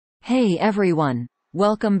Hey everyone!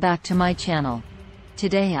 Welcome back to my channel.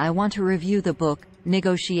 Today I want to review the book,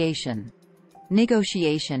 Negotiation.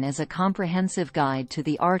 Negotiation is a comprehensive guide to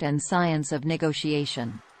the art and science of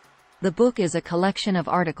negotiation. The book is a collection of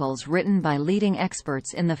articles written by leading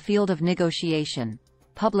experts in the field of negotiation,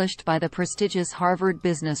 published by the prestigious Harvard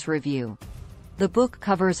Business Review. The book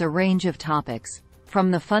covers a range of topics, from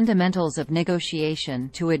the fundamentals of negotiation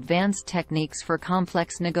to advanced techniques for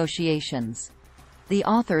complex negotiations. The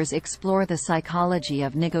authors explore the psychology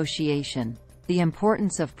of negotiation, the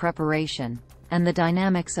importance of preparation, and the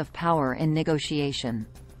dynamics of power in negotiation.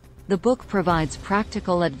 The book provides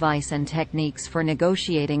practical advice and techniques for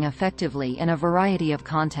negotiating effectively in a variety of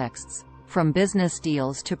contexts, from business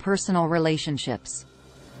deals to personal relationships.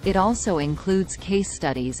 It also includes case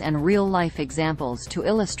studies and real-life examples to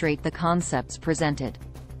illustrate the concepts presented.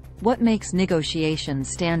 What makes negotiation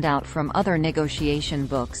stand out from other negotiation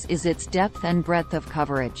books is its depth and breadth of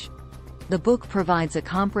coverage. The book provides a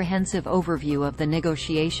comprehensive overview of the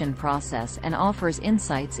negotiation process and offers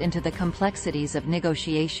insights into the complexities of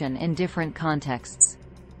negotiation in different contexts.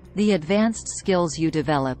 The advanced skills you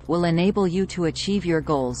develop will enable you to achieve your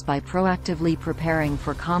goals by proactively preparing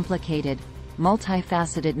for complicated,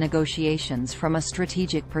 multifaceted negotiations from a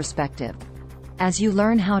strategic perspective. As you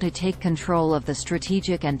learn how to take control of the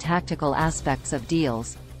strategic and tactical aspects of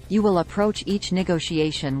deals, you will approach each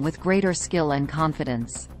negotiation with greater skill and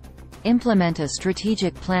confidence. Implement a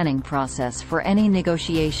strategic planning process for any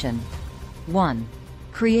negotiation. 1.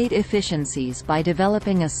 Create efficiencies by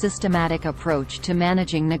developing a systematic approach to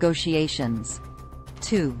managing negotiations.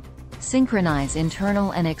 2. Synchronize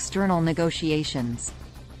internal and external negotiations.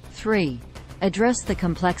 3. Address the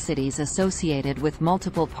complexities associated with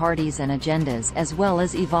multiple parties and agendas as well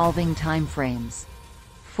as evolving timeframes.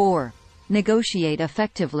 4. Negotiate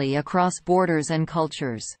effectively across borders and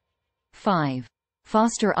cultures. 5.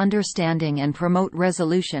 Foster understanding and promote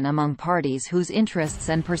resolution among parties whose interests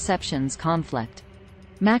and perceptions conflict.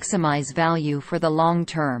 Maximize value for the long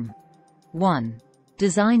term. 1.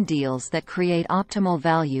 Design deals that create optimal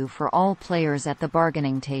value for all players at the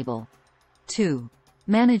bargaining table. 2.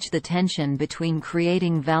 Manage the tension between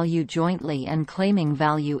creating value jointly and claiming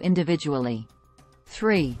value individually.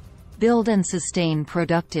 3. Build and sustain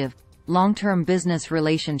productive, long-term business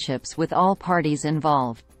relationships with all parties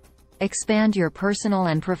involved. Expand your personal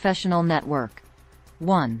and professional network.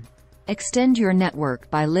 1. Extend your network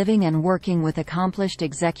by living and working with accomplished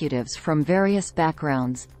executives from various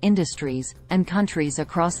backgrounds, industries, and countries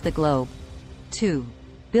across the globe. 2.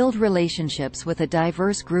 Build relationships with a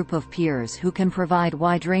diverse group of peers who can provide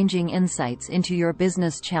wide-ranging insights into your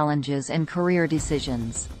business challenges and career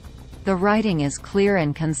decisions. The writing is clear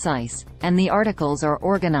and concise, and the articles are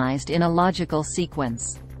organized in a logical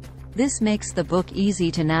sequence. This makes the book easy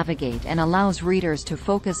to navigate and allows readers to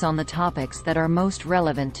focus on the topics that are most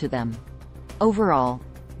relevant to them. Overall,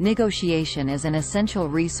 negotiation is an essential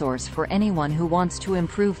resource for anyone who wants to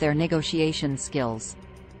improve their negotiation skills.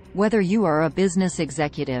 Whether you are a business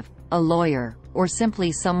executive, a lawyer, or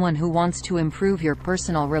simply someone who wants to improve your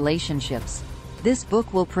personal relationships, this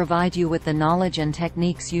book will provide you with the knowledge and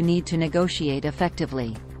techniques you need to negotiate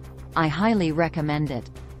effectively. I highly recommend it.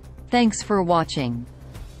 Thanks for watching.